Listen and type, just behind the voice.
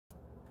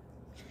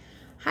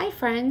Hi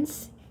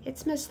friends,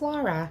 it's Miss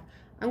Laura.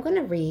 I'm going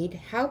to read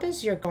How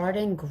Does Your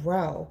Garden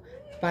Grow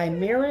by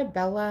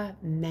Mirabella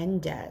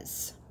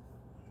Mendez.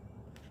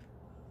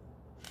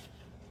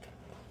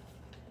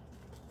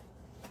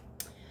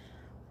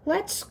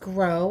 Let's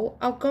grow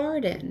a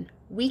garden.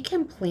 We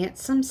can plant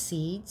some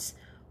seeds.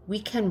 We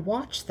can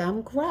watch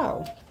them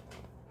grow.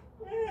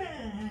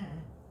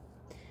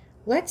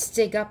 Let's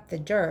dig up the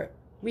dirt.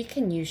 We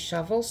can use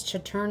shovels to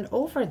turn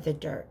over the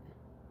dirt.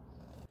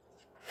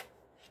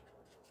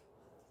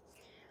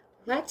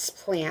 Let's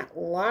plant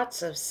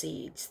lots of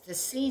seeds. The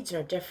seeds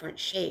are different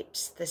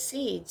shapes. The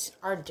seeds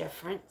are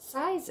different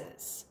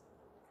sizes.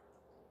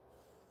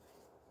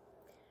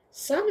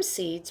 Some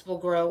seeds will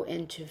grow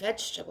into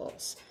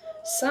vegetables.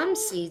 Some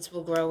seeds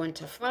will grow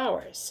into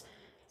flowers.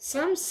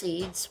 Some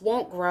seeds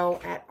won't grow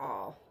at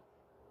all.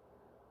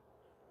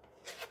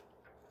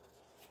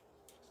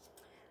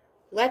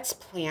 Let's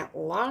plant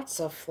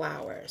lots of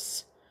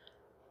flowers.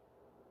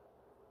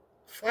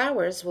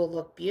 Flowers will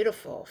look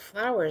beautiful.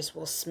 Flowers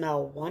will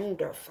smell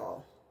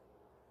wonderful.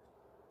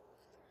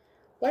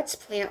 Let's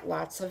plant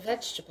lots of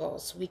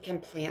vegetables. We can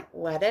plant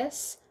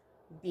lettuce,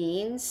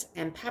 beans,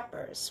 and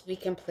peppers. We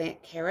can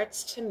plant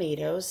carrots,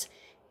 tomatoes,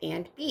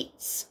 and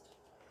beets.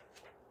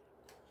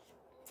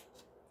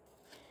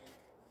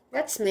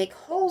 Let's make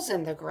holes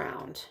in the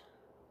ground.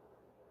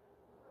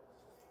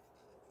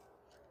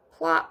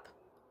 Plop.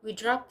 We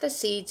drop the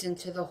seeds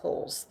into the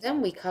holes.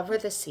 Then we cover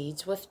the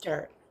seeds with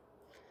dirt.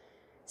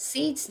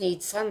 Seeds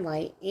need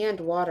sunlight and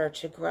water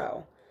to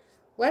grow.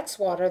 Let's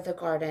water the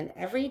garden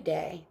every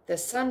day. The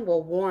sun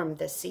will warm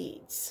the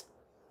seeds.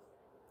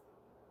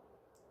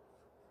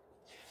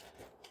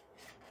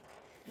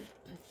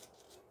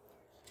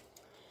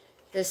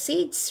 The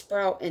seeds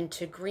sprout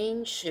into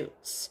green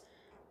shoots.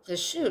 The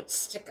shoots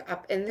stick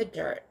up in the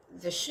dirt.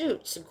 The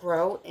shoots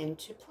grow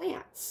into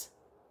plants.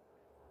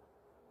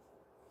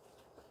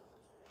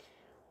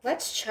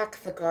 Let's check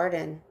the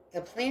garden.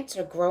 The plants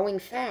are growing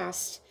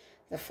fast.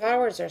 The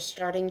flowers are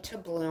starting to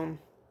bloom.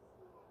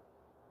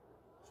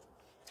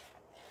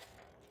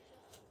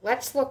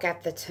 Let's look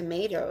at the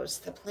tomatoes.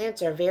 The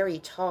plants are very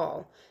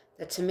tall.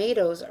 The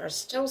tomatoes are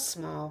still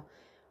small.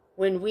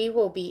 When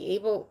will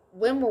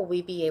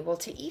we be able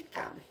to eat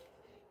them?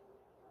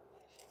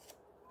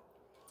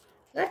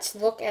 Let's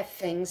look at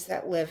things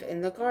that live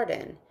in the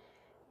garden.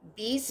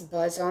 Bees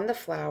buzz on the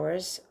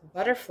flowers,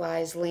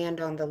 butterflies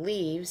land on the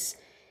leaves,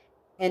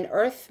 an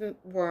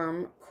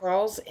earthworm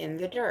crawls in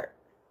the dirt.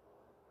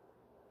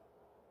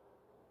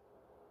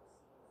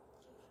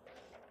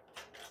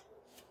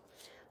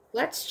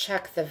 Let's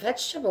check the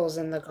vegetables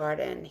in the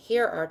garden.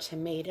 Here are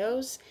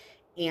tomatoes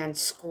and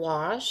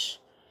squash.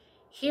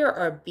 Here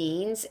are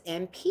beans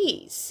and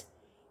peas.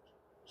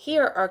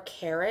 Here are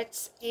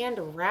carrots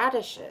and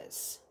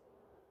radishes.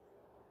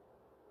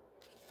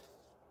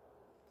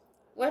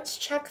 Let's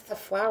check the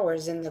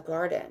flowers in the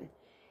garden.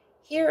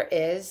 Here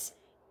is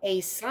a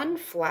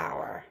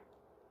sunflower,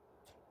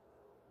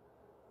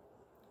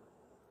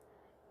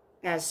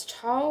 as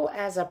tall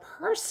as a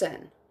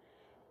person.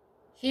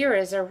 Here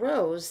is a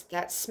rose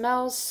that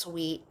smells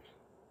sweet.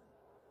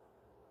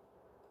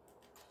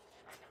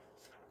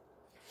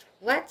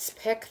 Let's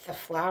pick the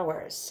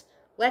flowers.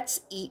 Let's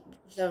eat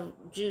the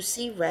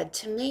juicy red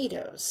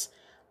tomatoes.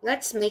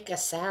 Let's make a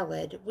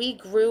salad. We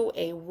grew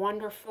a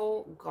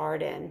wonderful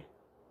garden.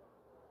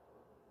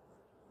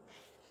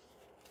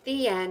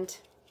 The end.